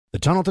The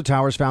Tunnel to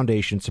Towers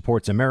Foundation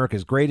supports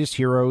America's greatest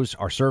heroes,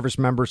 our service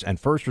members, and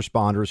first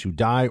responders who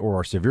die or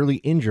are severely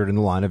injured in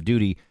the line of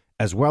duty,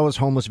 as well as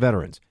homeless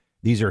veterans.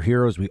 These are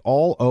heroes we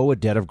all owe a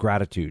debt of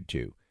gratitude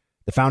to.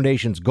 The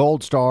Foundation's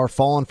Gold Star,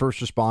 Fallen First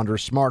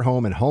Responders, Smart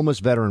Home, and Homeless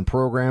Veteran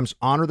programs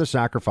honor the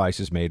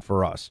sacrifices made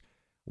for us.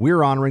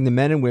 We're honoring the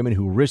men and women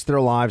who risk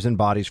their lives and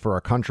bodies for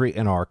our country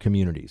and our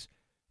communities.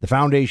 The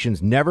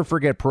Foundation's Never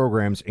Forget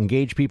programs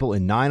engage people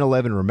in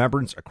 9/11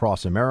 remembrance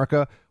across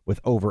America with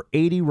over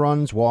 80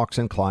 runs, walks,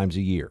 and climbs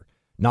a year.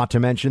 Not to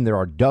mention there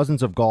are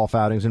dozens of golf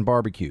outings and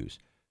barbecues.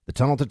 The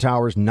Tunnel to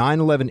Towers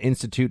 9/11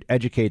 Institute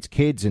educates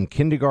kids in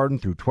kindergarten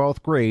through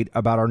 12th grade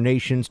about our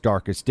nation's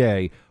darkest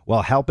day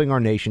while helping our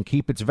nation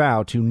keep its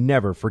vow to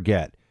never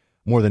forget.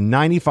 More than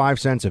 95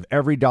 cents of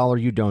every dollar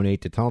you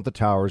donate to Tunnel to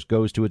Towers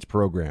goes to its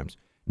programs.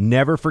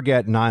 Never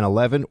forget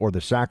 9/11 or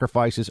the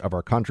sacrifices of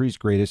our country's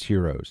greatest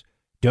heroes.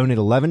 Donate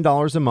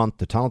 $11 a month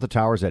to Tunnel to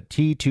Towers at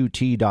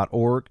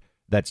T2T.org.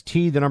 That's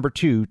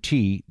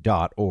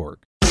T2T.org.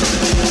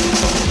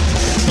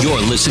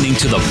 You're listening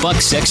to the Buck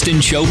Sexton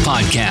Show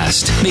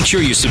podcast. Make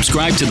sure you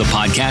subscribe to the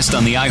podcast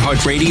on the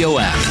iHeartRadio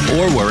app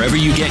or wherever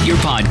you get your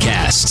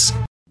podcasts.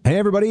 Hey,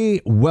 everybody.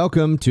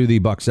 Welcome to the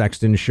Buck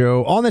Sexton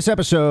Show. On this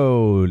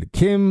episode,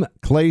 Kim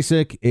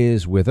Klacik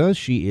is with us.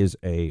 She is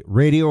a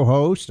radio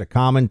host, a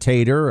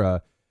commentator,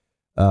 a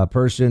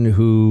person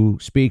who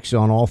speaks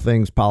on all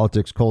things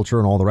politics, culture,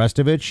 and all the rest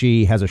of it.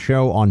 She has a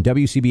show on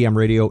WCBM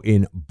radio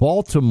in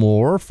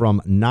Baltimore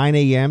from 9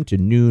 a.m. to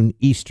noon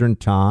Eastern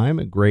time,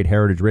 a great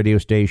heritage radio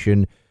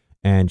station,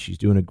 and she's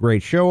doing a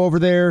great show over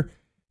there.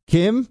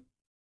 Kim,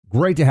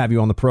 great to have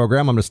you on the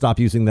program. I'm going to stop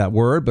using that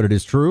word, but it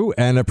is true,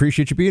 and I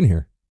appreciate you being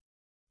here.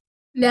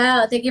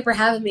 No, thank you for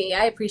having me.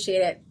 I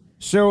appreciate it.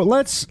 So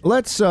let's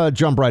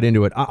jump right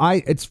into it.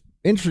 It's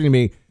interesting to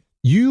me.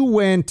 You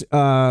went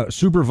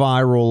super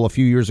viral a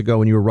few years ago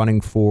when you were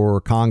running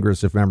for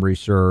Congress, if memory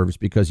serves,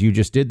 because you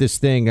just did this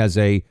thing as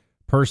a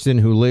person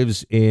who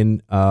lives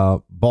in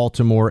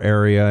Baltimore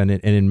area and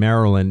in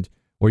Maryland,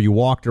 where you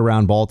walked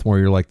around Baltimore.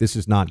 You're like, this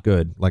is not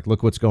good. Like,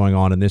 look what's going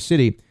on in this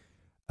city.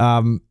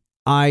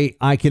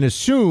 I can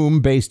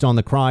assume, based on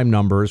the crime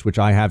numbers, which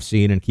I have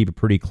seen and keep a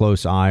pretty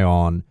close eye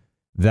on,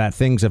 that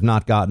things have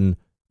not gotten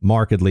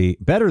markedly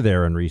better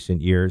there in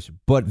recent years.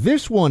 But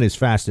this one is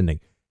fascinating.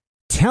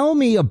 Tell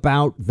me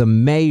about the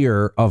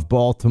mayor of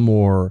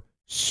Baltimore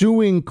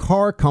suing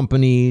car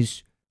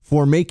companies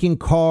for making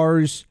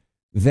cars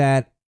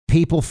that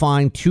people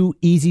find too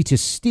easy to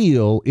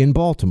steal in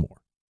Baltimore.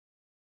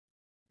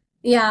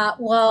 Yeah,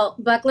 well,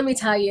 Buck, let me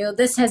tell you,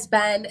 this has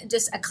been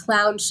just a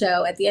clown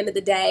show at the end of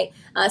the day.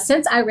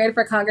 Since I ran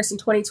for Congress in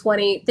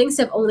 2020, things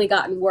have only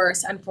gotten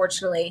worse,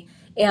 unfortunately.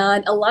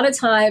 And a lot of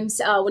times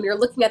when you're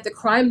looking at the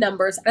crime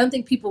numbers, I don't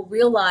think people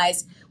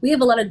realize we have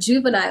a lot of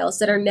juveniles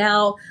that are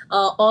now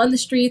on the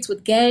streets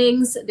with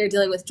gangs. They're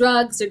dealing with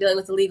drugs. They're dealing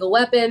with illegal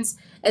weapons.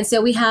 And so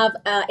we have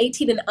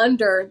 18 and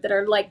under that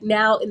are like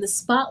now in the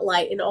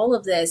spotlight in all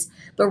of this.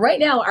 But right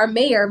now, our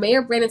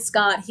Mayor Brandon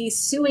Scott, he's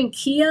suing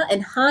Kia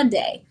and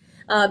Hyundai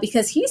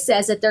because he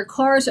says that their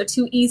cars are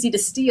too easy to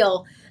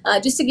steal.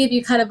 Just to give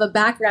you kind of a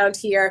background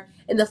here,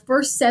 in the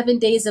first 7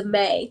 days of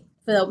May,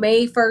 so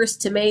May 1st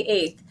to May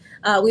 8th,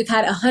 we've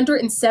had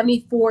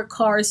 174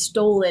 cars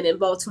stolen in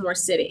Baltimore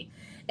City.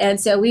 And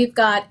so we've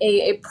got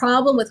a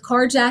problem with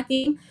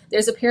carjacking.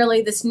 There's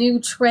apparently this new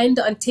trend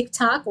on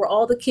TikTok where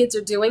all the kids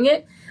are doing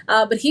it.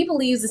 But he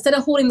believes instead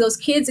of holding those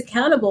kids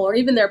accountable or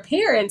even their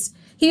parents,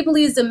 he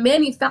believes the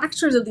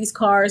manufacturers of these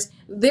cars,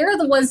 they're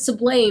the ones to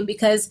blame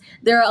because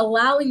they're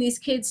allowing these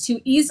kids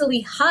to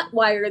easily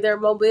hotwire their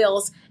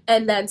mobiles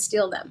and then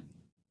steal them.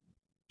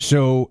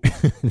 So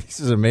this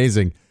is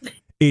amazing.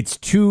 It's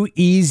too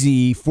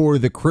easy for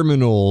the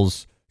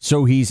criminals.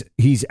 So he's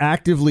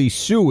actively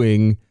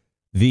suing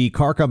the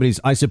car companies.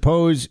 I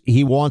suppose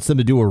he wants them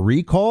to do a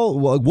recall.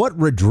 What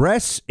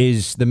redress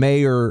is the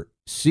mayor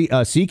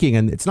seeking?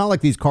 And it's not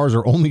like these cars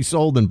are only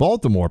sold in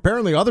Baltimore.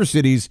 Apparently other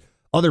cities,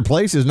 other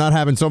places not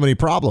having so many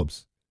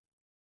problems.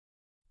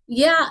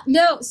 Yeah,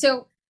 no.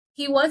 So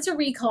he wants a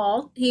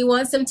recall. He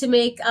wants them to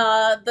make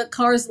the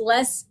cars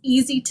less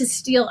easy to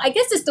steal. I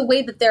guess it's the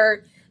way that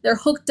they're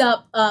hooked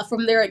up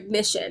from their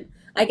ignition.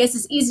 I guess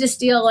it's easy to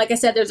steal. Like I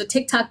said, there's a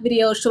TikTok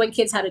video showing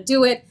kids how to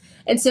do it.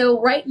 And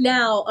so right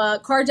now,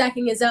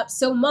 carjacking is up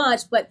so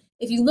much. But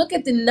if you look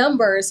at the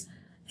numbers,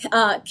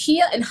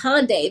 Kia and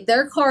Hyundai,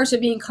 their cars are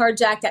being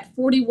carjacked at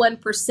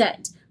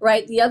 41%,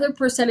 right? The other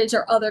percentage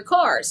are other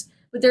cars.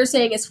 But they're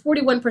saying it's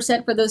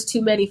 41% for those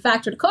two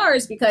manufactured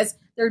cars because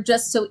they're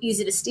just so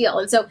easy to steal.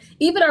 And so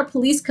even our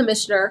police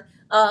commissioner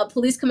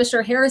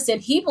Harrison,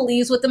 he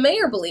believes what the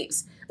mayor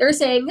believes. They're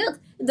saying, look,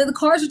 the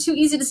cars are too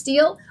easy to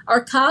steal.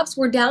 Our cops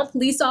were down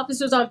police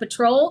officers on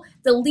patrol.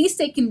 The least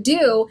they can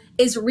do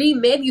is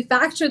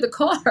remanufacture the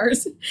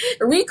cars,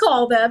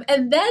 recall them,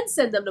 and then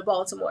send them to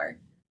Baltimore.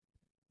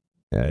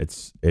 Yeah,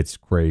 it's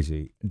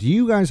crazy. Do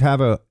you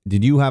have a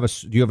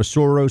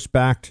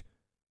Soros-backed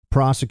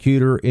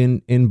prosecutor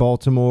in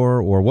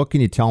Baltimore, or what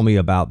can you tell me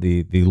about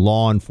the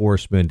law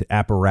enforcement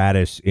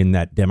apparatus in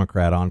that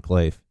Democrat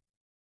enclave?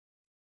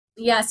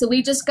 Yeah, so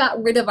we just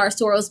got rid of our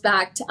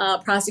Soros-backed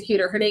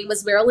prosecutor. Her name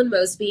was Marilyn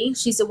Mosby.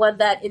 She's the one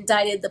that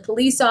indicted the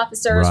police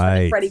officers for the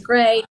Right. Freddie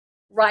Gray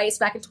riots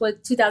back in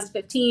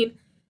 2015.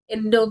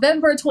 In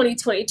November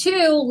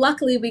 2022,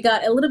 luckily we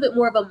got a little bit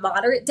more of a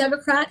moderate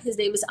Democrat. His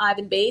name is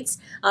Ivan Bates.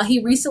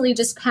 He recently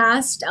just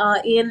passed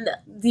in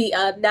the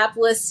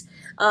Annapolis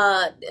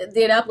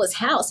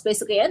House,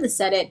 basically, and the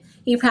Senate.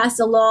 He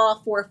passed a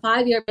law for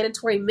 5-year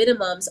mandatory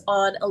minimums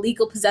on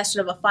illegal possession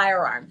of a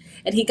firearm,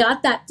 and he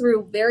got that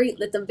through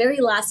at the very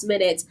last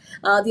minute.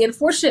 The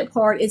unfortunate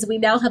part is we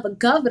now have a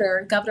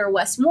Governor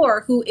Wes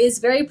Moore, who is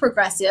very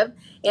progressive,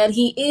 and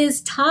he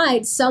is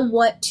tied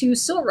somewhat to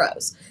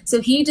Soros. So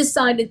he just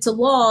signed into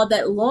law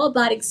that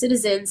law-abiding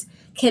citizens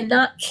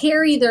cannot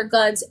carry their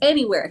guns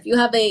anywhere. If you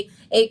have a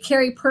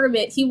carry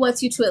permit, he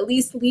wants you to at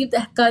least leave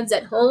the guns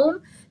at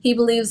home. He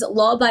believes that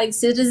law-abiding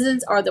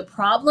citizens are the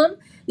problem.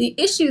 The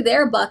issue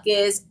there, Buck,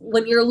 is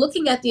when you're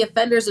looking at the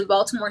offenders in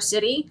Baltimore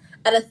City,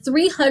 out of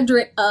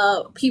 300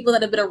 people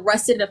that have been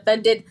arrested and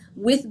offended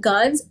with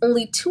guns,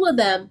 only 2 of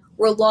them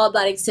were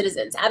law-abiding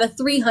citizens out of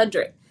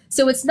 300.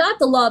 So it's not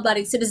the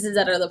law-abiding citizens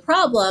that are the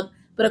problem,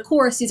 but of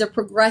course these are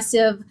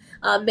progressive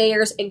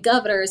mayors and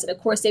governors, and of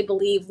course they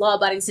believe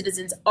law-abiding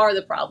citizens are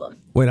the problem.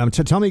 Wait,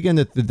 tell me again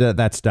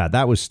that stat.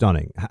 That was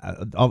stunning.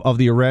 Of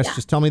the arrests, Yeah.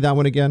 just tell me that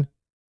one again.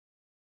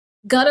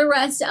 Gun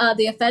arrests,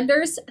 the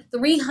offenders,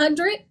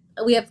 300.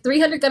 We have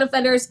 300 gun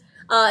offenders.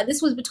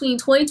 This was between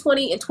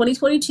 2020 and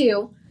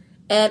 2022,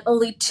 and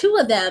only 2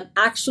 of them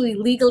actually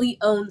legally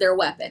own their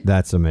weapon.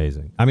 That's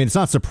amazing. I mean, it's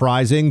not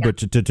surprising, Yeah.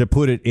 but to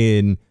put it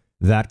in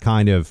that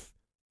kind of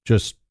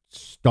just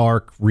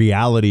stark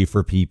reality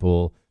for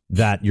people,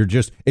 that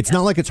it's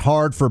not like it's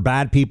hard for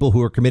bad people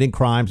who are committing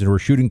crimes and who are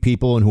shooting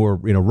people and who are,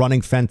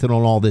 running fentanyl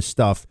and all this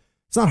stuff.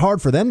 It's not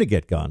hard for them to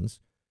get guns.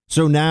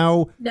 So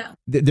now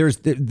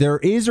there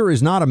is or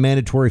is not a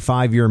mandatory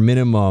 5-year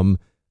minimum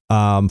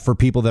for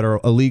people that are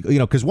illegal,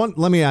 because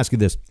let me ask you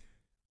this.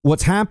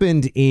 What's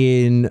happened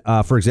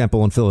for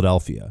example, in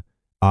Philadelphia,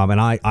 and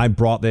I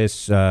brought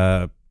this,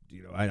 I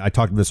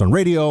talked about this on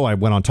radio. I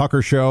went on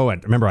Tucker's show. I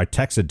remember I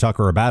texted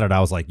Tucker about it. I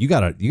was like, you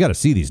gotta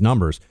see these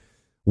numbers,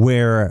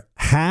 where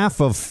half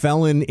of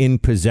felon in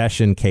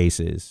possession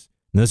cases,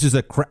 and this is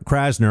the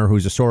Krasner,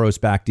 who's a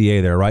Soros-backed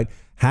DA there, right?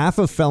 Half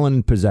of felon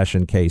in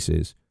possession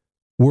cases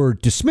were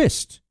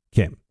dismissed,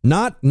 Kim.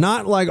 Not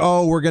like,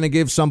 oh, we're going to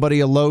give somebody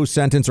a low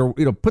sentence or,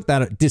 put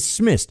that,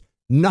 dismissed.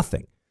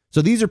 Nothing.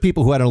 So these are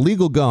people who had an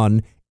illegal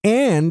gun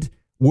and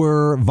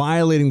were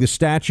violating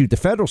the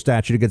federal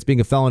statute against being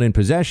a felon in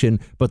possession,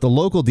 but the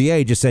local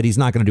DA just said he's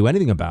not going to do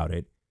anything about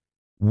it.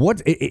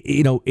 What,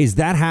 is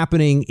that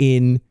happening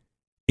in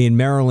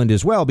Maryland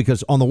as well?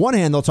 Because on the one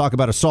hand, they'll talk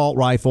about assault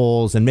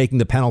rifles and making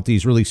the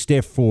penalties really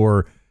stiff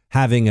for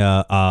having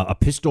a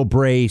pistol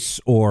brace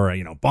or,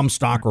 bump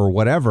stock or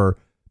whatever.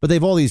 But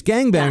they've all these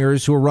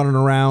gangbangers who are running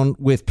around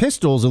with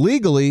pistols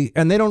illegally,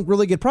 and they don't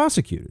really get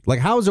prosecuted. Like,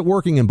 how is it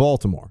working in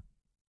Baltimore?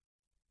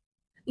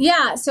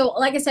 Yeah, so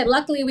like I said,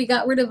 luckily we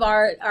got rid of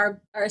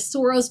our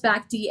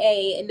Soros-backed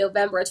DA in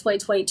November of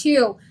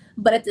 2022.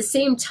 But at the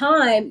same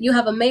time, you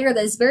have a mayor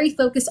that is very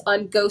focused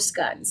on ghost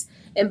guns.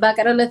 And Buck,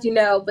 I don't know if you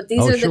know, but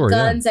these are the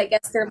guns I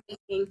guess they're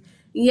making.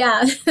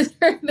 Yeah,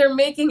 they're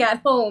making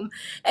at home.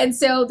 And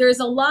so there's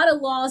a lot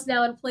of laws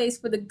now in place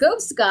for the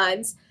ghost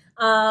guns.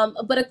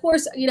 But of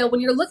course,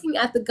 when you're looking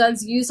at the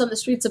guns used on the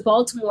streets of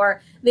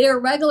Baltimore, they are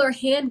regular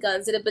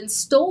handguns that have been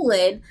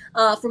stolen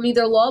from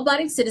either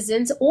law-abiding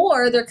citizens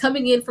or they're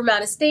coming in from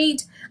out of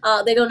state.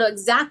 They don't know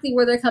exactly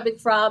where they're coming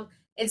from.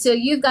 And so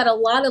you've got a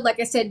lot of, like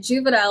I said,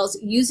 juveniles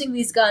using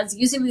these guns,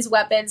 using these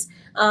weapons.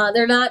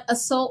 They're not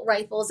assault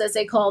rifles, as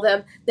they call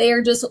them. They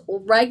are just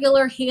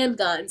regular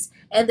handguns,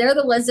 and they're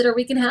the ones that are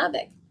wreaking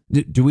havoc.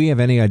 Do we have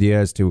any idea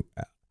as to,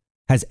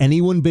 has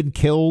anyone been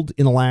killed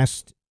in the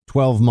last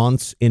 12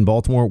 months in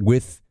Baltimore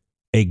with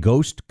a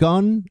ghost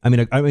gun? I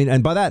mean,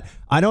 and by that,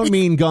 I don't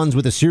mean guns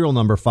with a serial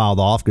number filed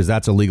off, because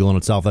that's illegal in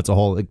itself. That's a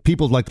whole,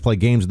 people like to play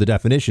games with the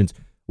definitions.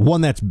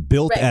 One that's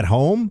built at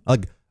home.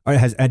 Like,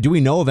 do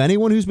we know of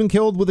anyone who's been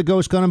killed with a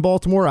ghost gun in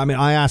Baltimore? I mean,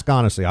 I ask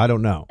honestly, I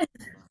don't know.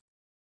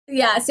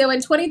 Yeah, so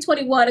in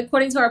 2021,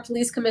 according to our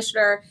police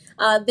commissioner,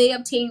 they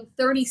obtained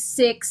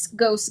 36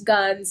 ghost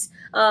guns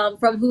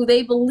from who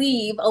they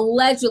believe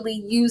allegedly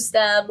used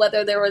them,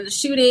 whether they were in the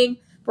shooting,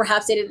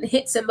 perhaps they didn't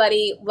hit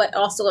somebody, but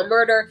also a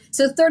murder.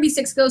 So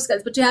 36 ghost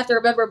guns. But you have to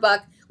remember,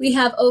 Buck, we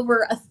have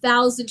over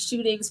 1,000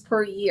 shootings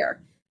per year.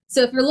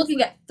 So if you're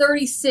looking at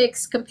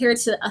 36 compared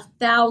to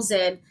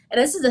 1,000,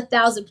 and this is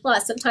 1,000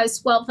 plus,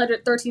 sometimes 1,200,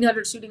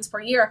 1,300 shootings per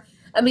year,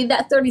 I mean,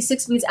 that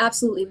 36 means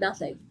absolutely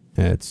nothing.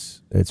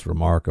 It's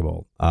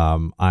remarkable.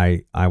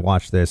 I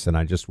watch this and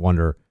I just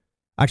wonder,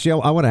 actually,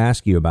 I want to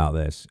ask you about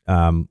this.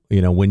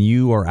 When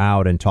you are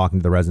out and talking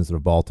to the residents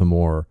of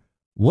Baltimore,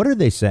 what do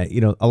they say?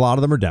 A lot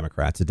of them are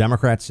Democrats, a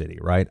Democrat city,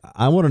 right?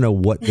 I want to know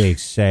what they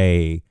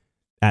say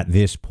at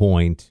this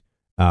point.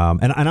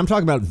 And I'm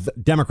talking about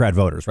Democrat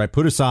voters, right?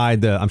 Put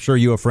aside I'm sure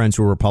you have friends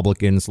who are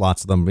Republicans,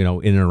 lots of them, in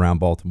and around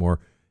Baltimore.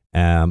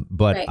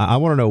 But Right. I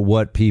want to know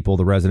what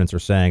the residents are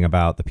saying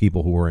about the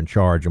people who are in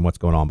charge and what's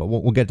going on. But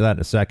we'll get to that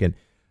in a second.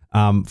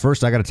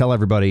 First, I got to tell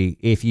everybody,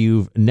 if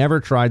you've never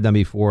tried them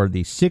before,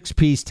 the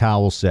 6-piece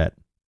towel set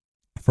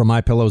from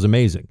MyPillow is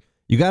amazing.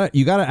 You got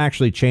to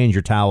actually change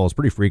your towels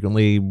pretty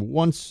frequently,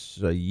 once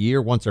a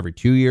year, once every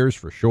 2 years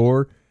for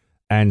sure.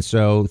 And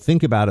so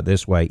think about it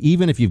this way.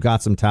 Even if you've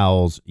got some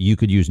towels, you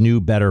could use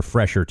new, better,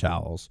 fresher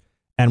towels.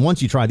 And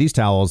once you try these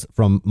towels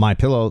from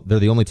MyPillow, they're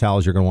the only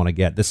towels you're going to want to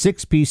get. The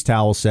 6-piece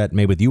towel set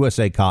made with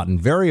USA cotton,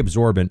 very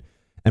absorbent,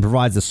 and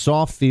provides the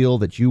soft feel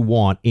that you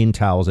want in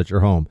towels at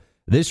your home.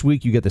 This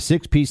week, you get the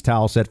 6-piece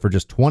towel set for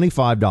just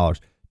 $25.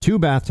 2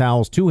 bath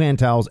towels, 2 hand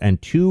towels,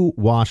 and 2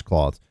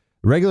 washcloths.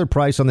 The regular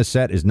price on this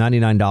set is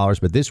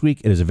 $99, but this week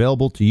it is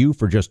available to you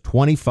for just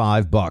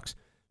 $25.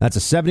 That's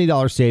a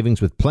 $70 savings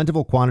with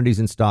plentiful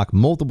quantities in stock,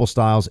 multiple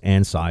styles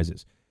and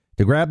sizes.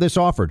 To grab this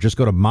offer, just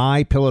go to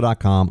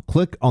mypillow.com,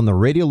 click on the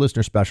radio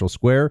listener special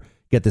square,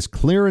 get this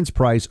clearance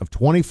price of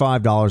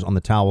 $25 on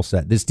the towel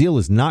set. This deal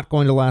is not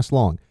going to last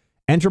long.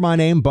 Enter my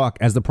name, Buck,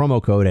 as the promo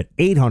code at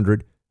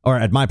 800 or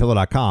at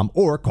mypillow.com,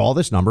 or call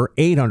this number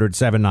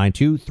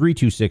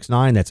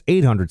 800-792-3269. That's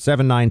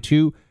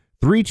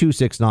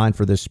 800-792-3269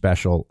 for this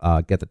special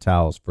get the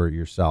towels for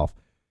yourself.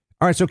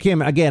 All right, so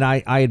Kim, again,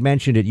 I had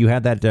mentioned it. You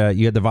had that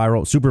you had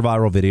the super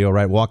viral video,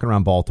 right? Walking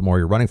around Baltimore,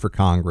 you're running for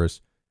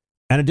Congress,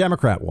 and a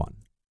Democrat won.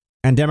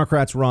 And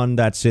Democrats run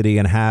that city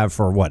and have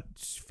for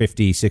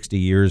 50, 60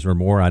 years or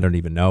more. I don't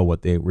even know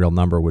what the real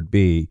number would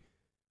be.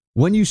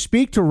 When you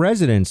speak to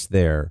residents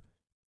there,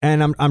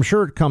 and I'm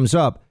sure it comes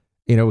up,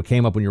 it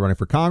came up when you're running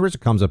for Congress.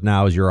 It comes up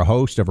now as you're a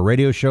host of a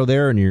radio show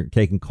there and you're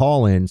taking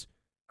call-ins.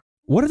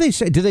 What do they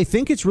say? Do they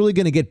think it's really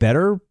going to get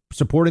better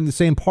supporting the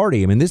same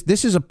party? I mean,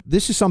 this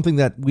is something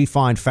that we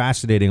find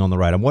fascinating on the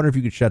right. I'm wondering if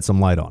you could shed some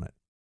light on it.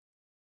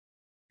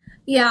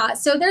 Yeah,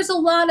 so there's a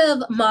lot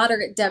of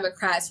moderate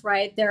Democrats,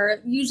 right?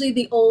 They're usually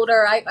the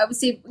older, I would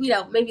say,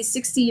 maybe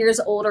 60 years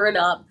older and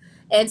up.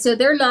 And so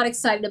they're not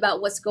excited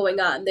about what's going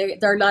on.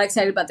 They're not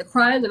excited about the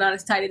crime. They're not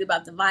excited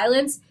about the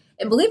violence.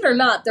 And believe it or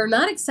not, they're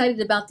not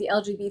excited about the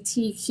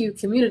LGBTQ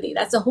community.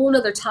 That's a whole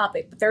other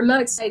topic, but they're not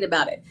excited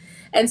about it.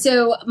 And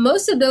so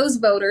most of those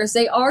voters,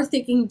 they are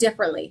thinking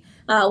differently.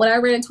 When I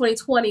ran in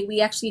 2020,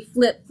 we actually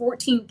flipped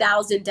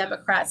 14,000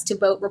 Democrats to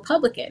vote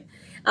Republican,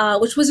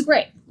 which was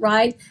great,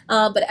 right?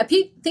 But I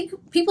think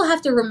people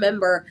have to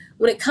remember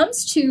when it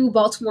comes to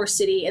Baltimore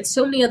City and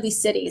so many of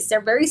these cities,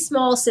 they're very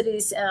small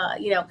cities,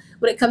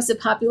 when it comes to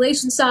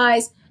population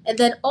size. And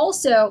then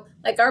also,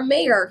 like our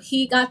mayor,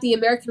 he got the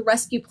American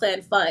Rescue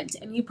Plan Fund.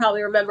 And you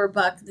probably remember,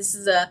 Buck, this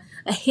is a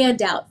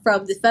handout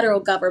from the federal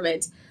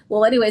government.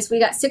 Well, anyways, we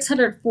got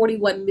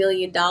 $641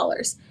 million.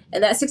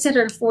 And that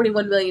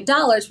 $641 million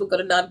will go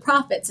to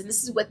nonprofits. And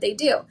this is what they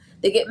do.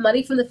 They get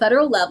money from the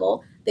federal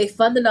level. They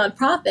fund the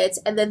nonprofits.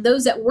 And then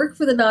those that work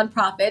for the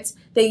nonprofits,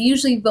 they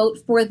usually vote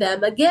for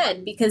them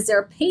again because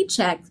their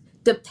paycheck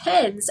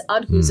depends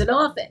on who's in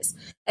office.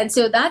 And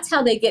so that's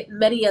how they get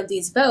many of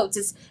these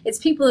votes. It's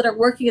people that are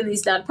working in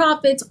these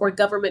nonprofits or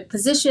government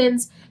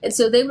positions. And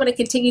so they want to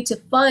continue to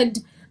fund,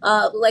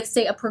 like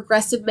say a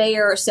progressive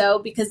mayor or so,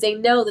 because they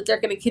know that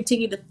they're going to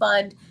continue to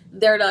fund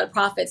their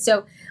nonprofits.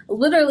 So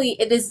literally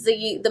it is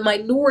the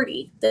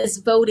minority that is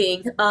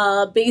voting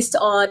based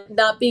on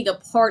not being a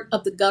part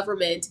of the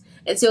government.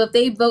 And so if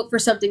they vote for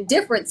something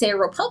different, say a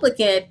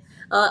Republican,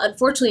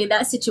 unfortunately in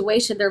that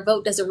situation, their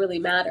vote doesn't really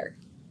matter.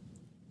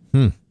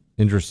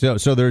 Interesting.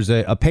 So there's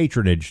a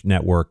patronage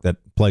network that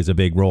plays a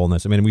big role in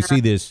this. I mean, we see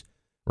this,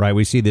 right?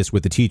 We see this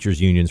with the teachers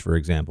unions, for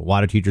example.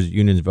 Why do teachers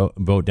unions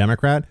vote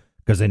Democrat?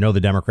 Because they know the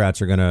Democrats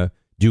are going to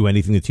do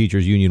anything the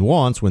teachers union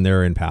wants when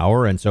they're in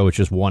power. And so it's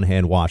just one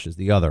hand washes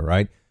the other,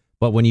 right?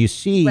 But when you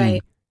see,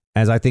 right,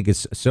 as I think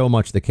is so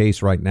much the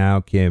case right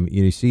now, Kim,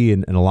 you see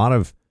in a lot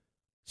of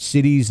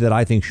cities that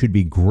I think should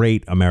be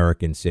great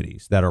American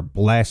cities that are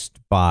blessed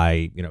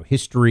by,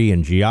 history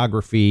and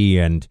geography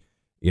and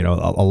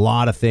a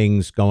lot of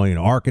things going in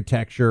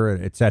architecture,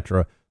 et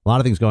cetera, a lot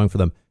of things going for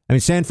them. I mean,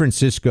 San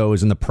Francisco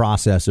is in the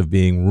process of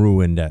being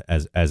ruined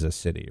as a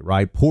city,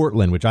 right?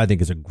 Portland, which I think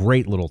is a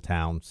great little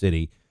town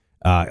city,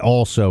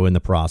 also in the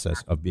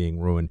process of being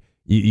ruined.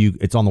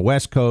 It's on the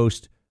West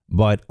Coast,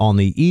 but on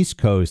the East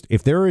Coast,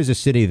 if there is a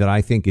city that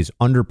I think is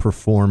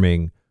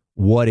underperforming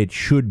what it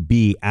should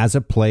be as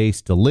a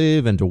place to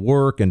live and to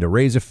work and to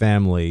raise a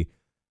family,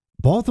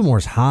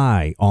 Baltimore's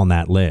high on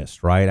that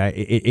list, right?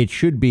 It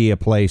should be a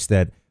place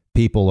that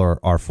people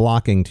are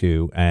flocking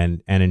to,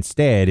 and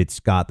instead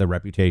it's got the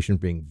reputation of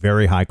being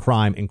very high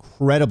crime,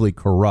 incredibly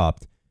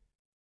corrupt.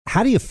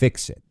 How do you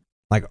fix it?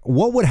 Like,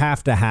 what would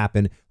have to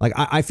happen? Like,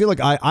 I feel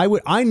like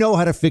I know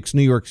how to fix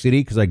New York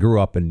City because I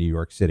grew up in New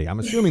York City. I'm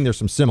assuming there's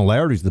some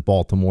similarities with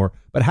Baltimore,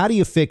 but how do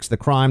you fix the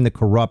crime, the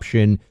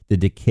corruption, the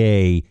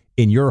decay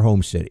in your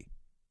home city?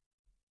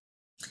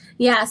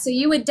 Yeah, so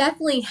you would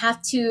definitely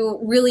have to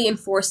really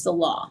enforce the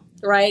law,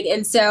 right?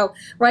 And so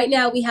right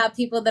now we have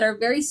people that are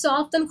very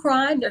soft on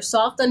crime. They're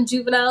soft on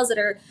juveniles that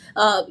are,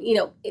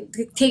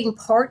 taking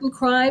part in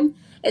crime.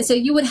 And so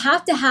you would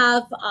have to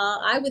have,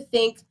 I would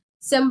think,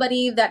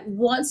 somebody that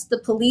wants the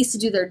police to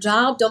do their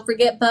job. Don't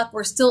forget, Buck,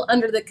 we're still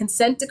under the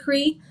consent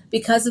decree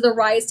because of the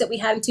riots that we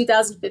had in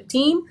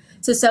 2015.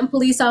 So some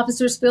police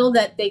officers feel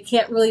that they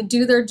can't really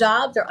do their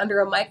job. They're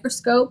under a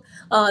microscope.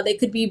 They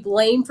could be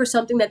blamed for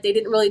something that they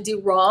didn't really do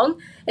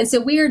wrong. And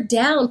so we are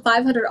down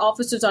 500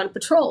 officers on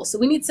patrol. So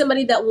we need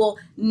somebody that will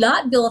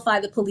not vilify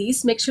the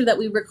police, make sure that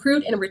we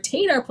recruit and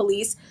retain our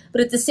police.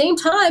 But at the same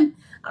time,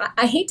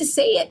 I hate to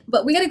say it,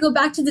 but we got to go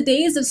back to the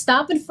days of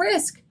stop and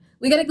frisk.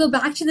 We got to go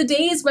back to the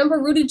days, remember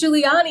Rudy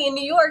Giuliani in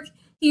New York?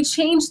 He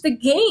changed the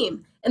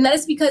game. And that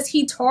is because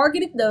he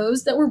targeted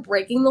those that were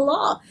breaking the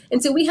law.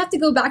 And so we have to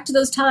go back to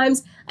those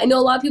times. I know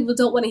a lot of people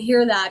don't want to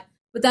hear that,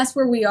 but that's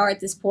where we are at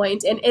this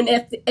point. And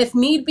if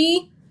need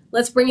be,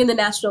 let's bring in the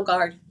National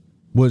Guard.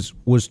 Was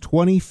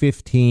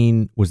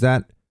 2015, was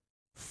that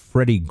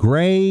Freddie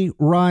Gray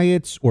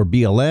riots or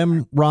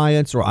BLM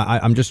riots? Or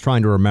I'm just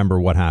trying to remember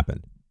what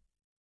happened.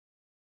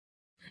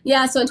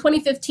 Yeah, so in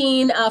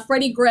 2015,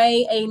 Freddie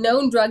Gray, a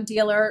known drug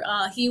dealer,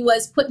 he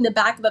was put in the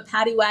back of a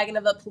paddy wagon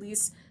of a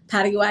police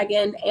paddy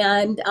wagon,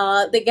 and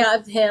they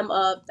gave him,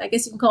 I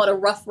guess you can call it a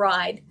rough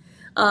ride.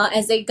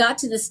 As they got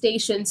to the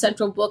station,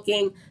 Central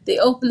Booking, they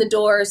opened the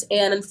doors,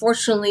 and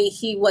unfortunately,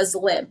 he was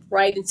limp,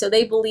 right? And so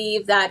they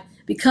believe that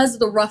because of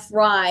the rough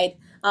ride,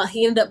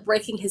 he ended up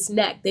breaking his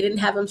neck. They didn't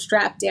have him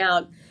strapped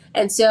down.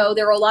 And so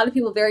there were a lot of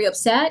people very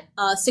upset.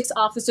 6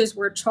 officers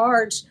were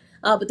charged,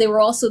 but they were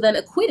also then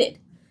acquitted.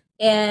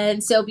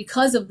 And so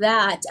because of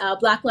that,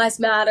 Black Lives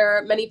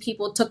Matter, many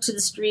people took to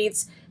the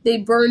streets. They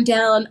burned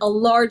down a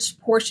large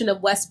portion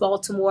of West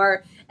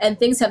Baltimore, and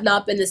things have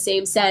not been the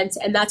same since.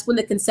 And that's when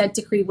the consent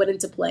decree went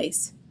into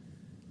place.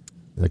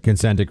 The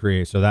consent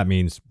decree. So that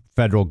means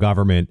federal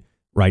government,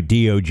 right?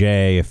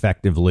 DOJ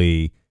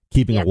effectively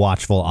keeping a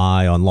watchful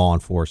eye on law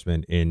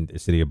enforcement in the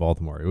city of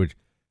Baltimore, which,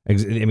 I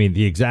mean,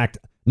 the exact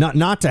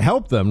not to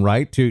help them,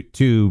 right?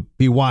 To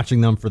be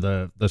watching them for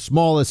the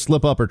smallest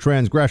slip up or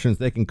transgressions.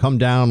 They can come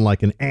down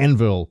like an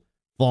anvil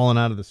falling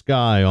out of the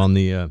sky on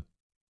the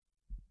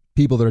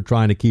people that are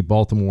trying to keep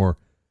Baltimore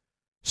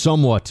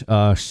somewhat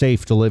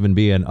safe to live and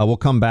be in. We'll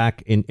come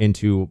back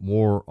into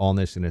more on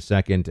this in a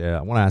second.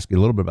 I want to ask you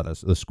a little bit about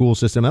the school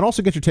system and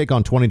also get your take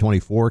on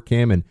 2024,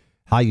 Kim, and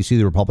how you see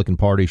the Republican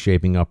Party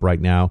shaping up right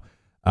now.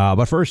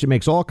 But first, it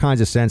makes all kinds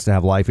of sense to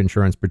have life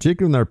insurance,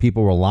 particularly when there are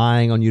people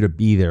relying on you to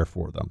be there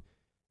for them.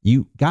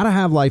 You got to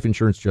have life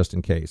insurance just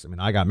in case. I mean,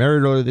 I got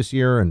married earlier this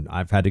year, and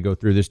I've had to go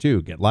through this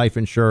too. Get life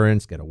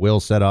insurance, get a will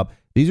set up.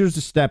 These are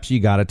the steps you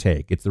got to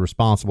take. It's the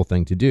responsible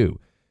thing to do.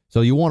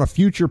 So you want to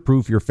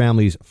future-proof your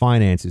family's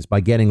finances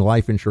by getting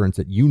life insurance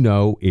that you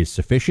know is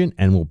sufficient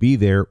and will be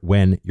there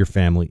when your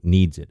family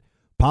needs it.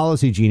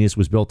 Policy Genius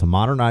was built to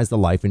modernize the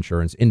life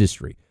insurance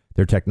industry.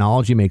 Their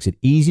technology makes it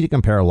easy to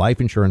compare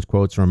life insurance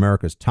quotes from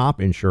America's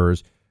top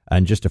insurers.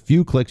 In just a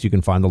few clicks, you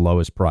can find the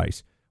lowest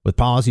price. With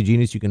Policy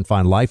Genius, you can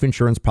find life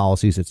insurance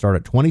policies that start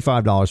at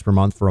 $25 per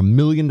month for $1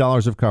 million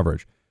of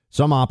coverage.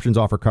 Some options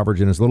offer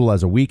coverage in as little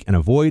as a week and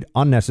avoid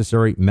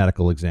unnecessary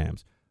medical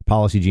exams.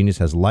 Policy Genius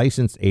has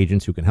licensed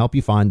agents who can help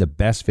you find the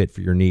best fit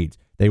for your needs.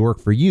 They work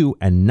for you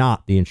and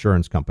not the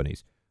insurance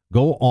companies.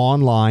 Go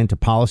online to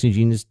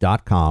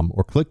policygenius.com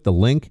or click the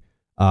link,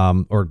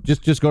 or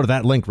just go to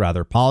that link,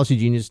 rather,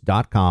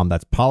 policygenius.com.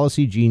 That's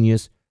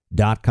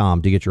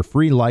policygenius.com to get your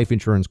free life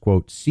insurance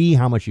quote. See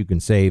how much you can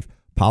save.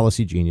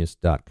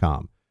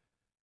 Policygenius.com.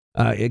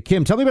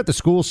 Kim, tell me about the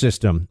school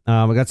system.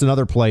 That's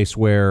another place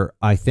where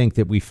I think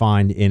that we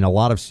find in a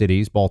lot of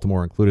cities,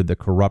 Baltimore included, the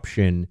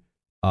corruption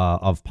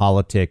of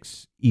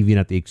politics, even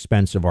at the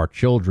expense of our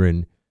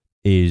children,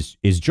 is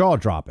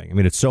jaw-dropping. I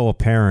mean, it's so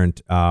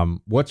apparent.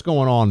 What's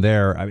going on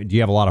there? I mean, do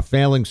you have a lot of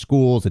failing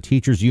schools, the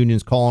teachers'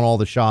 unions calling all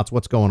the shots?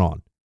 What's going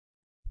on?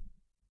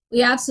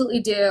 We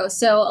absolutely do.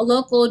 So a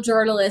local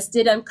journalist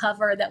did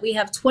uncover that we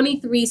have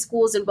 23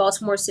 schools in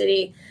Baltimore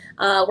City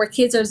where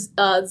kids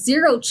are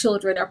 0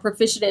 children are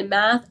proficient in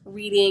math,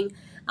 reading,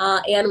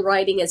 and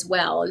writing as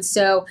well. And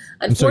so,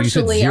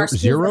 unfortunately, our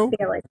schools are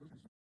failing.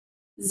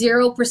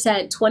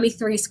 0%,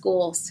 23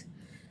 schools.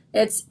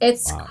 It's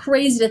wow.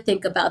 Crazy to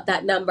think about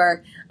that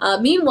number.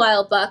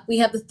 Meanwhile, Buck, we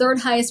have the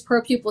 3rd highest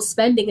per pupil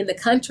spending in the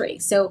country.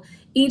 So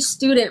each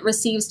student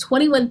receives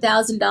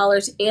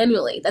 $21,000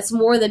 annually. That's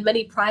more than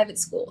many private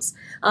schools.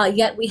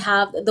 Yet we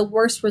have the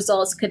worst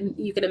results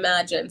you can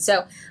imagine.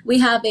 So we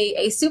have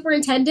a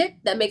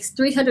superintendent that makes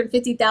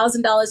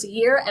 $350,000 a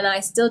year, and I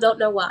still don't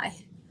know why.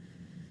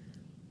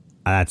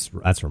 That's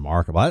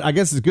remarkable. I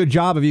guess it's a good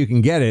job if you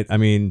can get it. I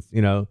mean,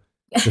 you know,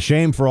 it's a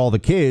shame for all the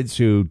kids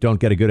who don't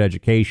get a good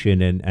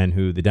education and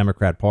who the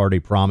Democrat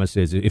Party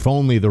promises if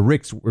only the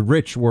rich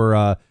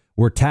were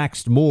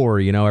taxed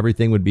more, you know,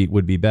 everything would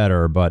be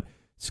better. But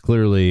it's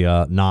clearly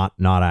not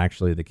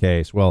actually the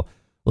case. Well,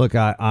 look,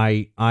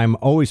 I'm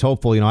always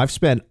hopeful. You know, I've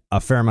spent a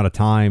fair amount of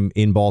time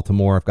in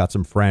Baltimore. I've got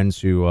some friends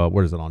who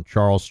on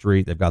Charles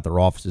Street. They've got their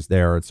offices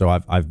there, and so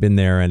I've been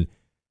there, and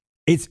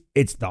it's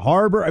the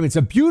harbor. I mean, it's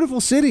a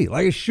beautiful city.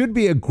 Like, it should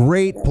be a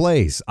great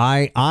place.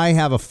 I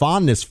have a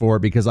fondness for it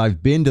because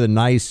I've been to the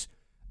nice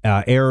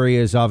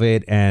areas of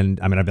it, and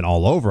I mean, I've been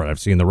all over it. I've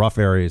seen the rough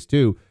areas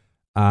too.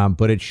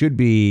 But it should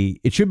be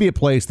a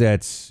place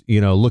that's,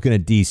 looking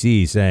at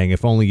DC saying,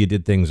 if only you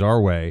did things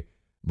our way.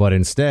 But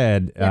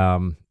instead,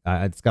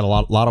 it's got a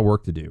lot of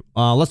work to do.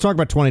 Let's talk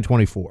about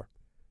 2024.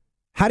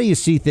 How do you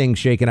see things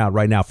shaking out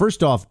right now?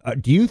 First off,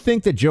 do you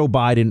think that Joe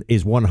Biden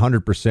is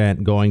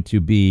 100% going to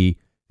be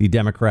the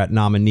Democrat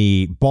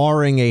nominee,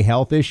 barring a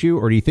health issue?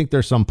 Or do you think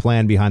there's some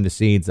plan behind the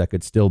scenes that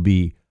could still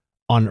be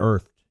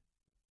unearthed?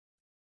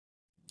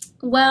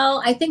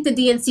 Well, I think the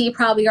DNC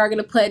probably are going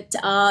to put,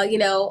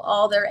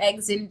 all their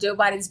eggs in Joe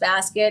Biden's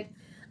basket.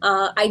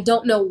 I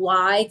don't know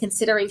why,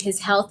 considering his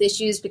health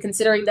issues, but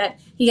considering that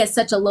he has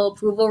such a low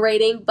approval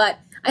rating. But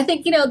I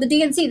think, the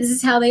DNC, this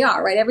is how they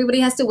are, right? Everybody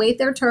has to wait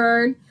their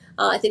turn.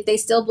 I think they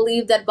still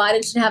believe that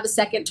Biden should have a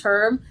second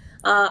term.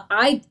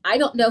 I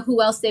don't know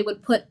who else they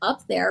would put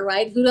up there,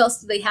 right? Who else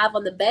do they have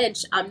on the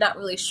bench? I'm not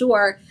really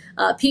sure.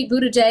 Pete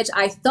Buttigieg,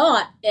 I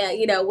thought,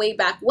 way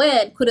back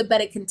when, could have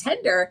been a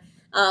contender.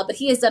 But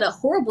he has done a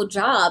horrible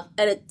job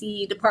at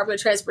the Department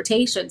of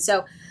Transportation.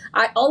 So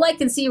all I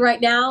can see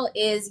right now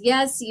is,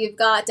 yes, you've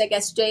got, I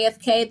guess,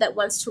 JFK that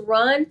wants to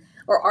run,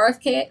 or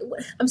RFK.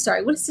 I'm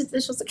sorry, what is his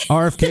initials again?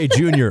 RFK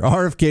Jr.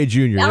 RFK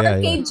Jr.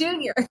 RFK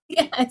Jr.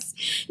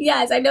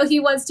 Yes, I know he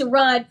wants to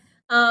run.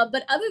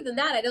 But other than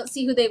that, I don't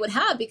see who they would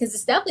have, because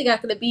it's definitely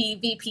not going to be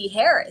VP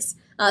Harris.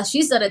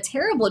 She's done a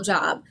terrible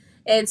job.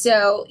 And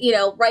so,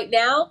 right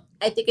now,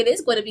 I think it is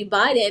going to be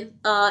Biden.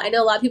 I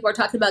know a lot of people are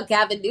talking about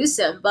Gavin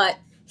Newsom, but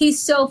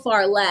he's so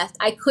far left.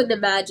 I couldn't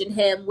imagine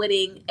him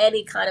winning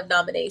any kind of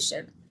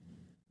nomination.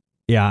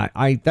 Yeah,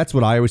 that's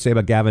what I always say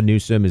about Gavin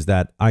Newsom, is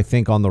that I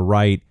think on the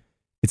right,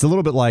 it's a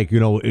little bit like,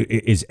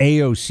 is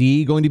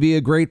AOC going to be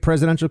a great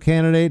presidential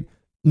candidate?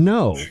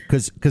 No,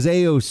 because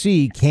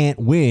AOC can't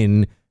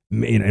win,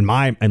 in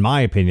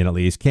my opinion at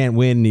least, can't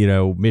win,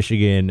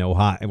 Michigan,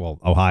 Ohio. Well,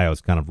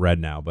 Ohio's kind of red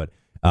now, but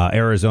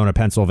Arizona,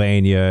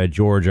 Pennsylvania,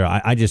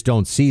 Georgia. I just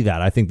don't see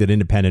that. I think that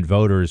independent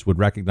voters would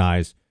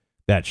recognize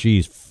that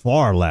she's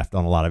far left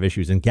on a lot of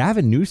issues. And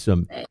Gavin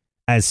Newsom,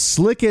 as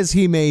slick as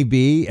he may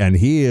be, and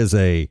he is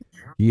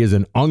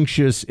an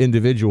unctuous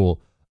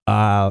individual,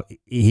 I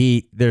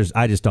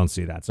just don't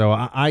see that. So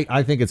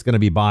I think it's going to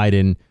be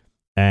Biden,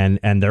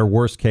 and their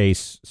worst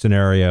case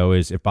scenario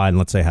is if Biden,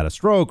 let's say, had a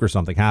stroke or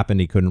something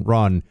happened, he couldn't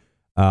run,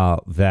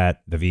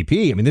 that the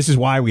VP. I mean, this is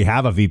why we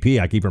have a VP.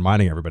 I keep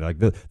reminding everybody, like,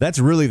 that's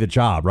really the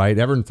job, right?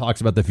 Everyone talks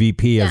about the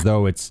VP as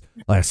though it's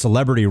like a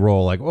celebrity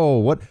role. Like, oh,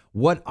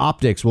 what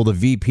optics will the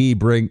VP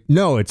bring?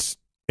 No, it's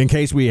in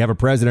case we have a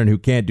president who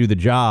can't do the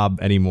job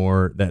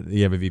anymore, that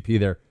you have a VP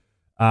there.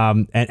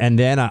 And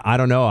then I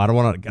don't know. I don't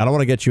want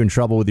to get you in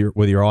trouble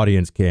with your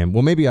audience, Kim.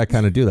 Well, maybe I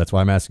kind of do. That's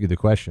why I'm asking you the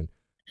question.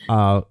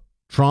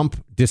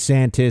 Trump,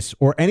 DeSantis,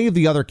 or any of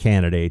the other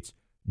candidates,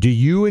 do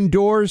you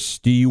endorse?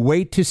 Do you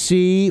wait to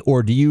see,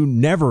 or do you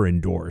never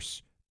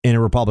endorse in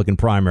a Republican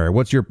primary?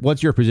 What's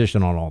your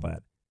position on all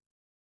that?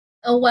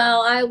 Oh,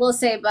 well, I will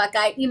say, Buck,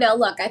 I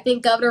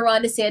think Governor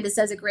Ron DeSantis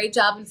does a great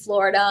job in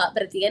Florida,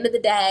 but at the end of the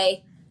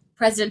day,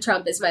 President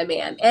Trump is my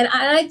man. And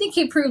I think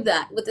he proved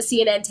that with the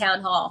CNN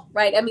town hall,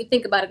 right? I mean,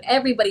 think about it.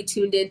 Everybody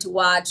tuned in to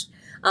watch.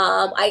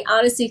 I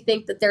honestly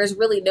think that there's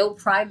really no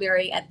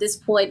primary at this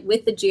point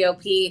with the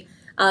GOP,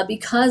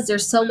 because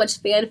there's so much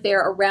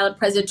fanfare around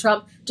President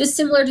Trump, just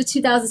similar to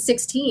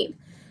 2016.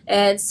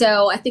 And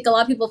so I think a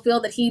lot of people feel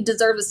that he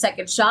deserves a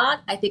second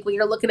shot. I think when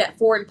you're looking at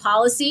foreign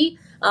policy,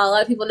 a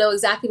lot of people know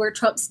exactly where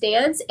Trump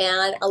stands,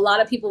 and a lot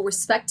of people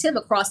respect him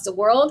across the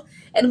world.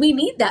 And we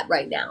need that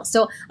right now.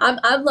 So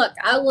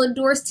I will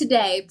endorse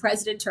today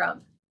President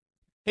Trump.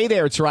 Hey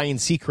there, it's Ryan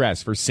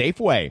Seacrest for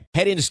Safeway.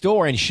 Head in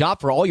store and shop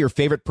for all your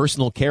favorite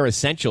personal care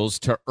essentials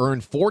to earn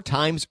 4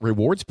 times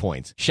rewards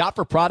points. Shop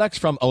for products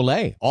from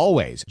Olay,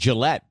 Always,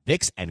 Gillette,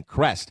 Vicks, and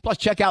Crest. Plus,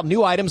 check out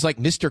new items like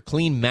Mr.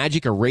 Clean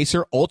Magic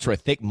Eraser Ultra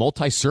Thick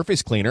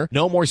Multi-Surface Cleaner.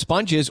 No more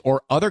sponges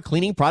or other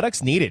cleaning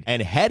products needed.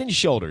 And Head &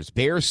 Shoulders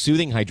Bare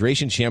Soothing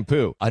Hydration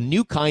Shampoo, a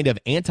new kind of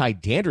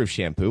anti-dandruff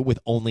shampoo with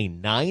only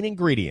 9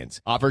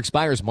 ingredients. Offer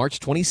expires March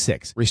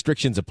 26.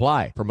 Restrictions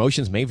apply.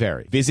 Promotions may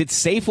vary. Visit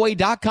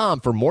Safeway.com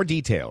for more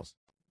details.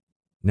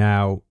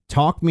 Now,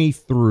 talk me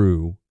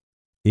through,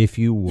 if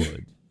you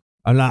would.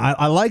 And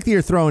I like that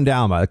you're throwing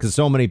down by it, because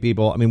so many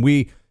people. I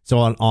mean,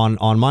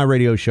 on my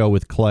radio show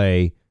with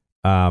Clay,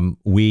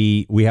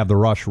 we have the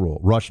Rush rule.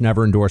 Rush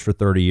never endorsed for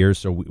 30 years,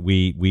 so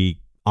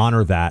we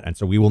honor that, and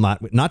so we will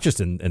not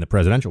just in the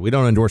presidential. We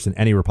don't endorse in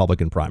any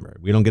Republican primary.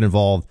 We don't get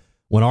involved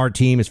when our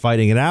team is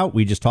fighting it out.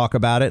 We just talk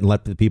about it and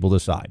let the people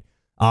decide.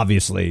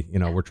 Obviously,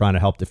 we're trying to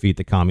help defeat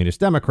the communist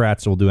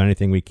Democrats, so we'll do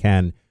anything we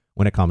can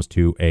when it comes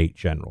to a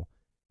general.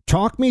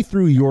 Talk me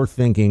through your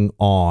thinking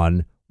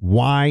on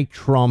why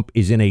Trump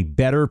is in a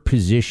better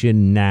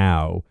position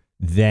now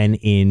than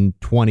in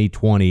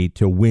 2020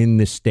 to win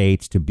the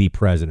states to be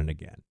president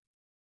again.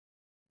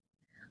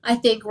 I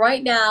think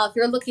right now, if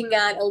you're looking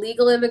at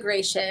illegal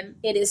immigration,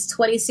 it is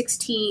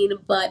 2016,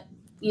 but,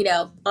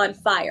 on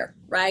fire,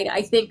 right?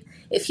 I think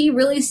if he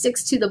really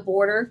sticks to the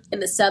border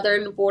and the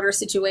southern border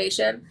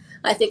situation,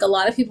 I think a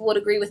lot of people would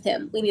agree with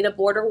him. We need a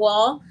border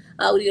wall.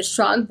 We need a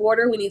strong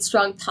border. We need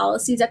strong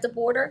policies at the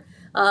border.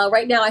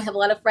 Right now, I have a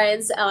lot of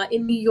friends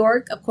in New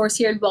York, of course,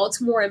 here in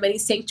Baltimore, and many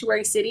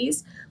sanctuary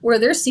cities where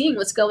they're seeing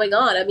what's going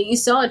on. I mean, you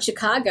saw in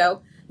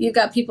Chicago, you've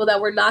got people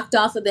that were knocked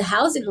off of the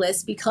housing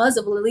list because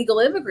of illegal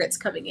immigrants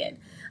coming in.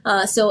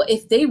 So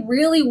if they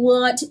really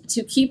want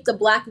to keep the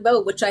black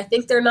vote, which I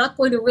think they're not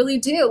going to really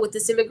do with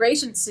this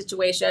immigration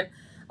situation,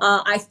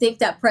 I think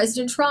that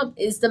President Trump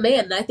is the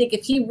man. And I think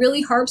if he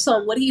really harps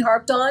on what he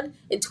harped on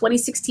in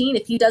 2016,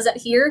 if he does that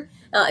here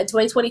in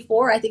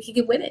 2024, I think he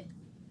could win it.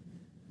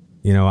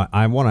 You know,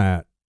 I want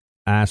to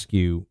ask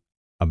you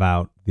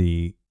about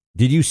did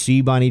you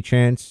see by any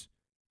chance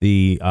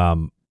the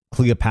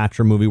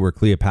Cleopatra movie where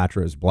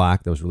Cleopatra is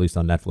black that was released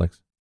on Netflix?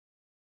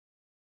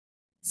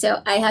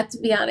 So I have to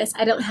be honest,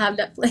 I don't have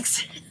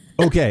Netflix.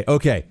 Okay.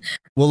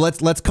 Well,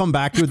 let's come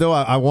back to it though.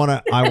 I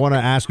want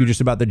to ask you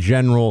just about the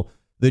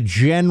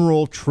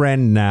general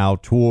trend now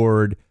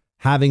toward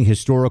having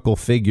historical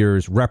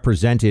figures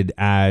represented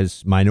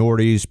as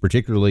minorities,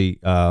 particularly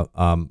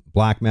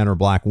black men or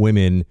black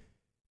women,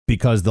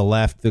 because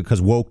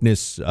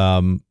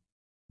wokeness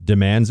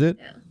demands it.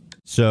 Yeah.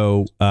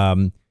 So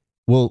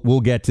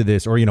we'll get to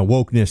this, or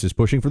wokeness is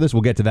pushing for this.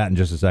 We'll get to that in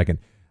just a second.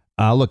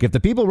 Look, if the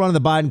people running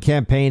the Biden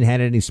campaign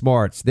had any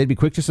smarts, they'd be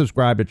quick to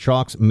subscribe to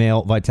Chalk's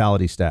Male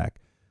Vitality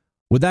Stack.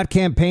 Would that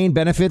campaign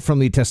benefit from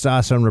the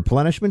testosterone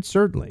replenishment?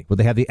 Certainly. Would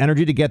they have the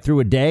energy to get through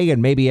a day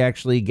and maybe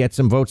actually get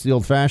some votes the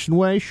old-fashioned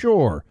way?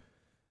 Sure.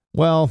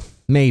 Well,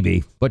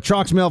 maybe. But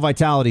Chalk's Male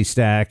Vitality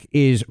Stack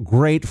is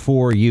great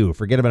for you.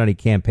 Forget about any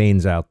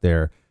campaigns out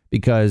there,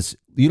 because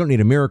you don't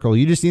need a miracle.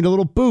 You just need a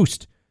little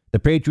boost. The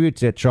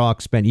Patriots at Chalk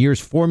spent years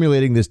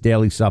formulating this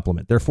daily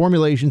supplement. Their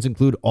formulations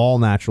include all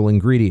natural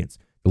ingredients.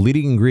 The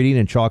leading ingredient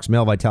in Chalk's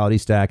Male Vitality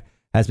Stack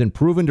has been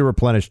proven to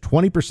replenish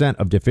 20%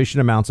 of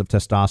deficient amounts of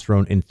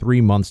testosterone in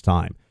 3 months'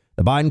 time.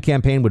 The Biden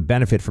campaign would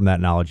benefit from that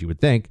knowledge, you would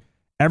think.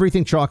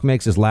 Everything Chalk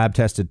makes is lab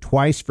tested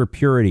twice for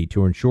purity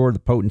to ensure the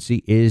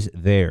potency is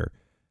there.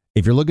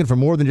 If you're looking for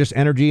more than just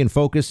energy and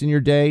focus in your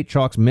day,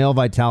 Chalk's Male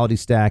Vitality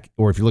Stack,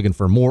 or if you're looking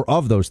for more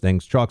of those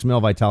things, Chalk's Male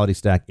Vitality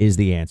Stack is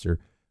the answer.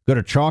 Go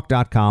to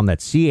chalk.com,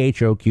 that's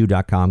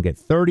CHOQ.com. Get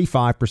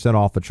 35%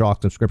 off the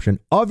Chalk subscription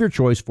of your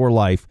choice for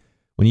life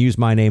when you use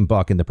my name,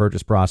 Buck, in the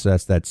purchase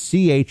process. That's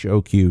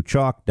CHOQ,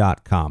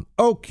 chalk.com.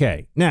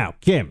 Okay, now,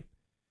 Kim,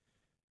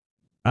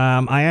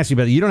 I asked you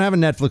about it. You don't have a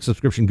Netflix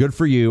subscription. Good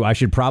for you. I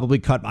should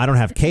probably I don't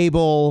have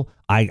cable.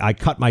 I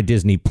cut my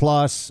Disney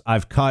Plus.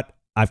 I've cut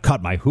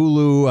my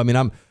Hulu. I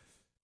mean,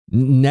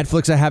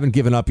 Netflix I haven't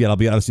given up yet, I'll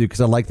be honest with you,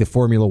 because I like the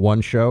Formula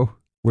One show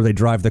where they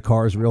drive the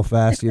cars real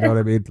fast. You know what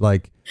I mean?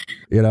 Like,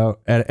 and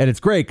it's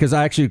great because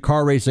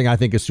car racing I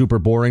think is super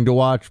boring to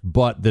watch,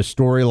 but the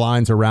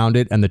storylines around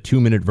it and the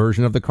 2-minute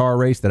version of the car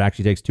race that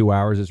actually takes 2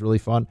 hours is really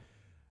fun.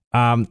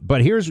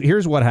 But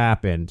here's what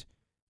happened.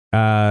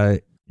 Jada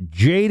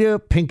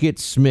Pinkett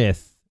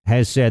Smith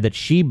has said that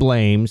she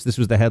blames, this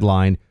was the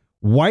headline,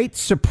 white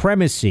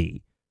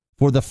supremacy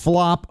for the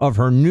flop of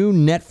her new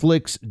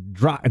Netflix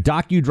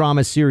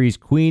docudrama series,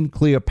 Queen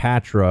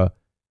Cleopatra,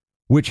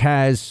 which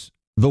has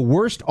the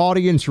worst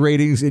audience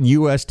ratings in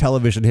U.S.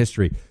 television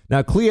history.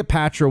 Now,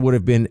 Cleopatra would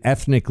have been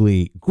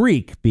ethnically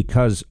Greek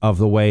because of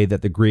the way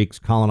that the Greeks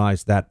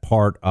colonized that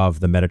part of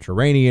the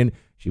Mediterranean.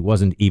 She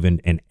wasn't even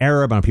an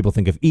Arab. When people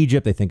think of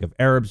Egypt, they think of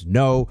Arabs.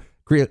 No,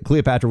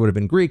 Cleopatra would have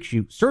been Greek.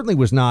 She certainly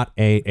was not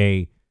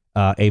a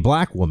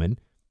black woman.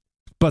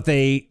 But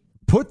they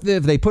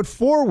put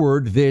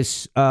forward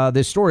this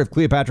story of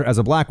Cleopatra as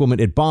a black woman.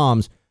 It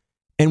bombs,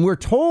 and we're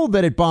told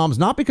that it bombs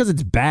not because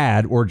it's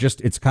bad or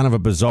just it's kind of a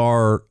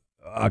bizarre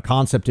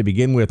concept to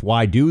begin with.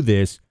 Why do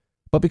this?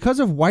 But because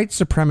of white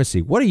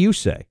supremacy. What do you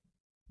say?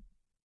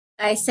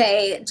 I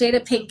say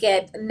Jada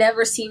Pinkett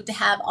never seemed to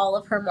have all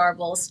of her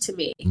marbles to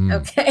me.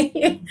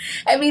 Okay.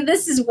 I mean,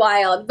 this is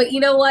wild, but you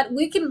know what?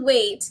 We can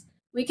wait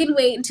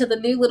until the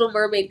new Little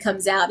Mermaid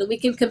comes out and we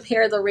can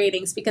compare the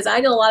ratings, because I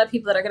know a lot of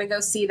people that are going to go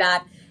see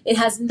that. It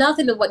has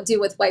nothing to do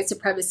with white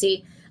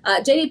supremacy.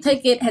 Jada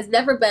Pinkett has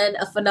never been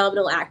a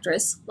phenomenal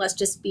actress. Let's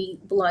just be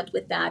blunt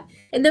with that.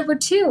 And number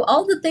two,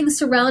 all the things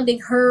surrounding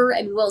her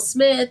and Will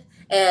Smith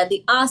and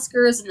the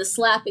Oscars and the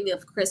slapping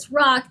of Chris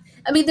Rock.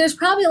 I mean, there's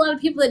probably a lot of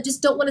people that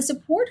just don't want to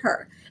support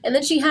her. And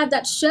then she had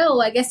that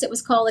show, I guess it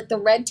was called like The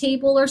Red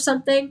Table or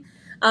something,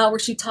 where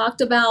she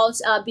talked about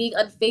being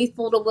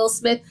unfaithful to Will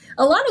Smith.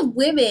 A lot of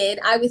women,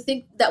 I would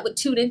think, that would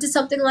tune into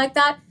something like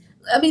that.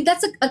 I mean,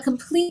 that's a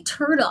complete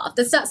turnoff.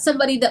 That's not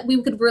somebody that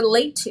we could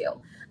relate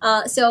to.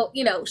 So,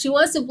 she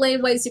wants to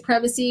blame white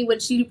supremacy when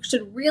she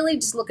should really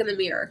just look in the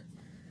mirror.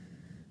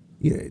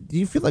 Yeah, do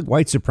you feel like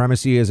white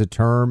supremacy as a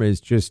term is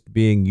just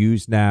being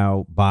used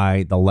now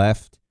by the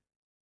left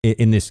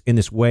in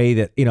this way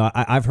that,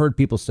 I've heard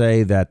people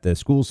say that the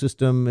school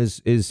system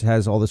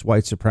has all this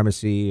white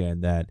supremacy,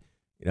 and that,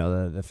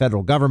 the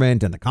federal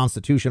government and the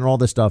Constitution and all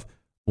this stuff.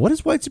 What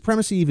does white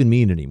supremacy even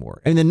mean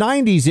anymore? In the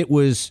 90s, it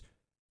was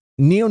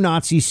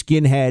neo-Nazi,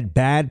 skinhead,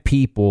 bad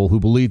people who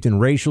believed in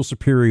racial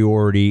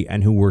superiority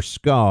and who were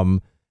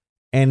scum.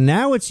 And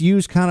now it's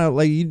used kind of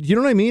like, you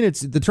know what I mean?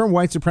 It's the term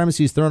white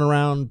supremacy is thrown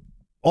around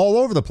all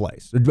over the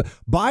place.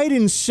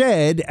 Biden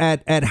said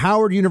at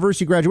Howard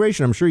University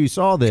graduation, I'm sure you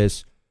saw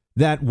this,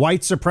 that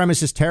white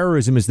supremacist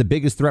terrorism is the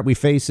biggest threat we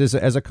face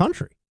as a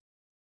country.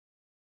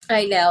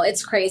 I know,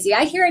 it's crazy.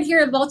 I hear it here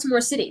in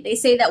Baltimore City. They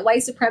say that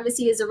white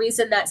supremacy is the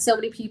reason that so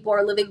many people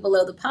are living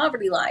below the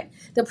poverty line.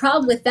 The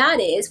problem with that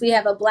is we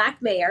have a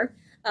black mayor,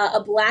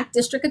 a black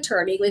district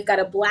attorney, we've got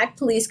a black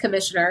police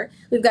commissioner,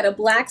 we've got a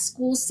black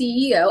school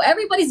CEO.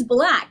 Everybody's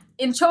black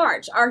in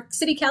charge. Our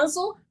city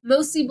council,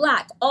 mostly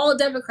black, all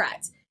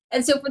Democrats.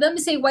 And so for them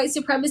to say white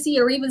supremacy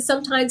or even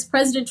sometimes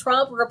President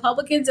Trump or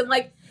Republicans, I'm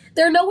like,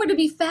 they're nowhere to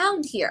be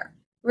found here.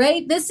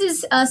 Right? This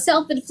is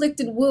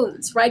self-inflicted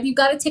wounds, right? You've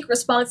got to take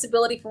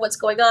responsibility for what's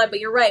going on. But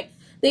you're right.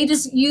 They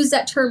just use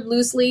that term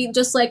loosely,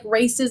 just like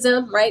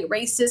racism, right?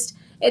 Racist.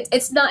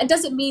 It's not, it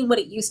doesn't mean what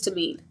it used to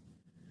mean.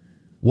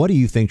 What do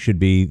you think should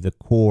be the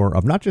core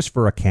of, not just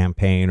for a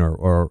campaign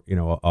or you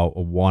know, a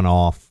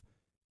one-off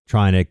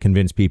trying to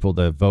convince people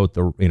to vote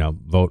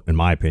vote, in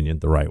my opinion,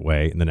 the right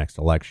way in the next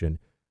election,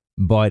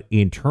 but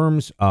in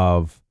terms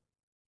of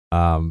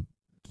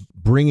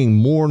bringing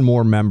more and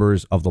more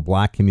members of the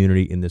black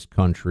community in this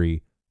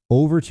country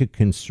over to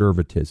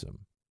conservatism?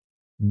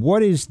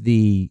 What's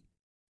the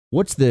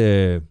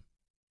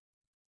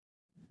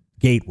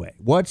gateway?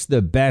 What's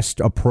the best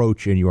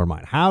approach in your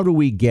mind? How do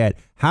we get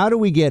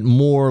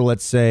more,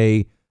 let's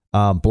say,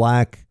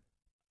 black?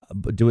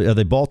 Are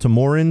they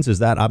Baltimoreans? Is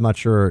that, I'm not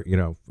sure. You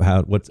know,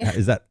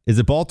 is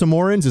it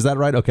Baltimoreans? Is that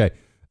right? Okay.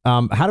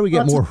 How do we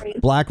get more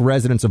black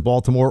residents of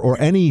Baltimore or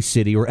any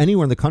city or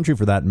anywhere in the country,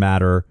 for that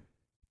matter,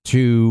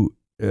 to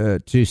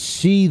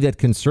see that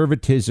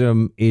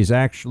conservatism is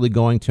actually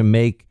going to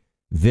make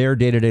their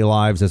day-to-day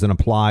lives as an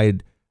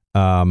applied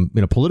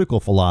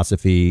political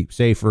philosophy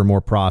safer,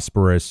 more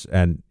prosperous,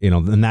 and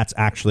and that's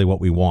actually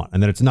what we want,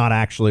 and that it's not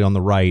actually on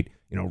the right,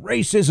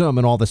 racism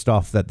and all the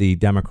stuff that the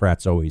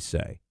Democrats always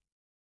say.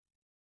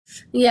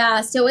 Yeah,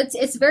 so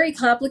it's very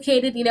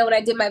complicated. When I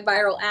did my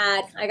viral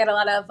ad, I got a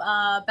lot of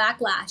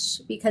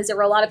backlash because there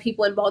were a lot of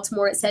people in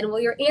Baltimore that said,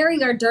 well, you're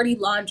airing our dirty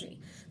laundry.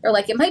 They're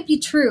like, it might be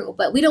true,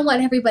 but we don't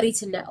want everybody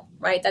to know,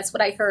 right? That's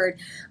what I heard.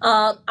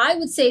 I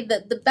would say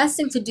that the best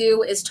thing to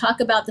do is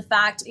talk about the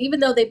fact, even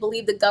though they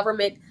believe the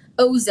government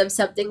owes them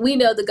something, we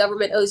know the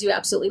government owes you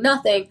absolutely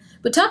nothing,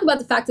 but talk about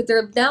the fact that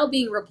they're now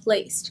being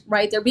replaced,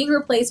 right? They're being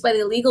replaced by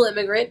the illegal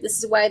immigrant.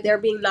 This is why they're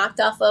being knocked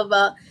off of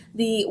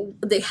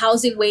the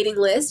housing waiting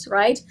list,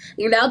 right?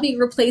 You're now being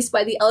replaced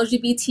by the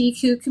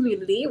LGBTQ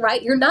community,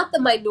 right? You're not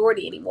the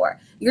minority anymore.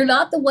 You're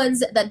not the ones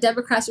that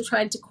Democrats are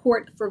trying to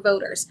court for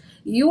voters.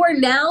 You are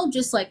now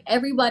just like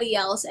everybody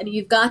else, and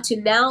you've got to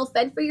now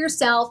fend for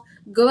yourself,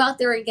 go out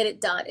there and get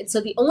it done. And so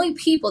the only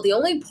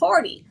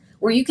party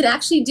where you can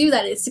actually do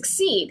that and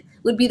succeed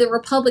would be the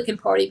Republican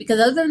Party,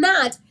 because other than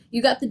that,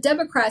 you got the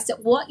Democrats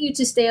that want you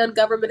to stay on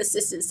government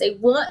assistance. They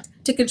want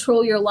to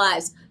control your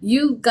lives.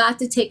 You've got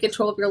to take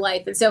control of your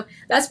life. And so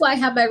that's why I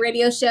have my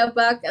radio show,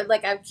 Buck.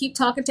 I keep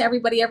talking to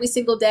everybody every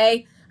single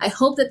day. I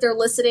hope that they're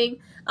listening.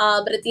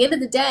 But at the end of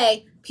the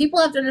day, people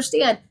have to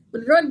understand,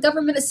 when you're on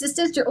government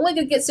assistance, you're only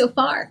going to get so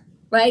far,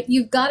 right?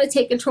 You've got to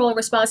take control and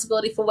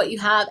responsibility for what you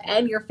have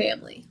and your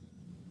family.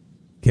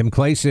 Kim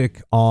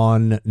Klacik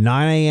on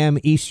 9 a.m.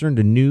 Eastern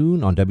to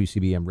noon on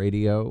WCBM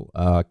Radio.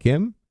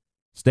 Kim,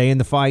 stay in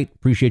the fight.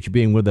 Appreciate you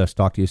being with us.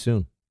 Talk to you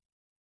soon.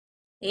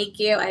 Thank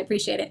you. I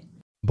appreciate it.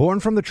 Born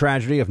from the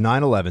tragedy of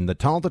 9/11, the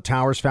Tunnel to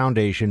Towers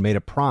Foundation made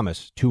a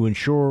promise to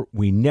ensure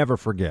we never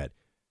forget.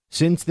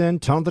 Since then,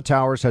 Tunnel to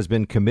Towers has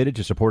been committed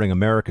to supporting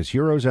America's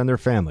heroes and their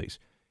families.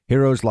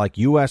 Heroes like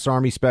U.S.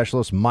 Army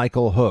Specialist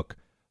Michael Hook.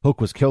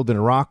 Hook was killed in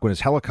Iraq when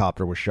his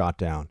helicopter was shot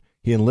down.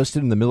 He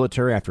enlisted in the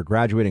military after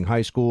graduating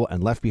high school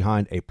and left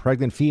behind a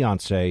pregnant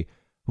fiancée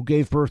who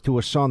gave birth to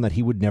a son that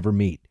he would never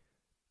meet.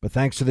 But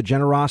thanks to the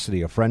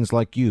generosity of friends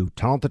like you,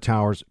 Tunnel to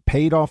Towers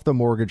paid off the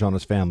mortgage on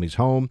his family's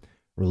home,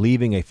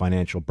 relieving a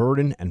financial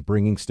burden and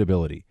bringing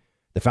stability.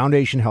 The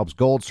foundation helps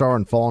Gold Star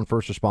and fallen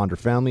first responder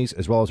families,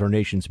 as well as our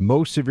nation's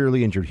most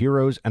severely injured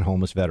heroes and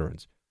homeless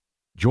veterans.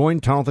 Join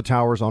Tunnel to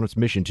Towers on its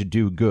mission to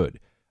do good.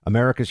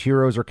 America's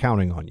heroes are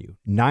counting on you.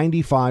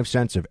 95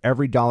 cents of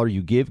every dollar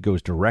you give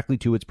goes directly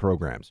to its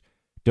programs.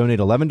 Donate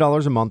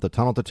 $11 a month to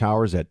Tunnel to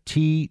Towers at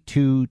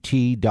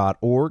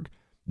T2T.org.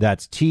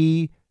 That's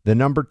T2T.org.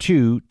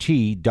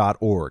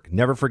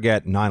 Never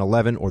forget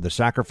 9/11 or the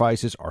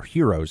sacrifices our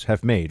heroes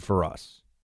have made for us.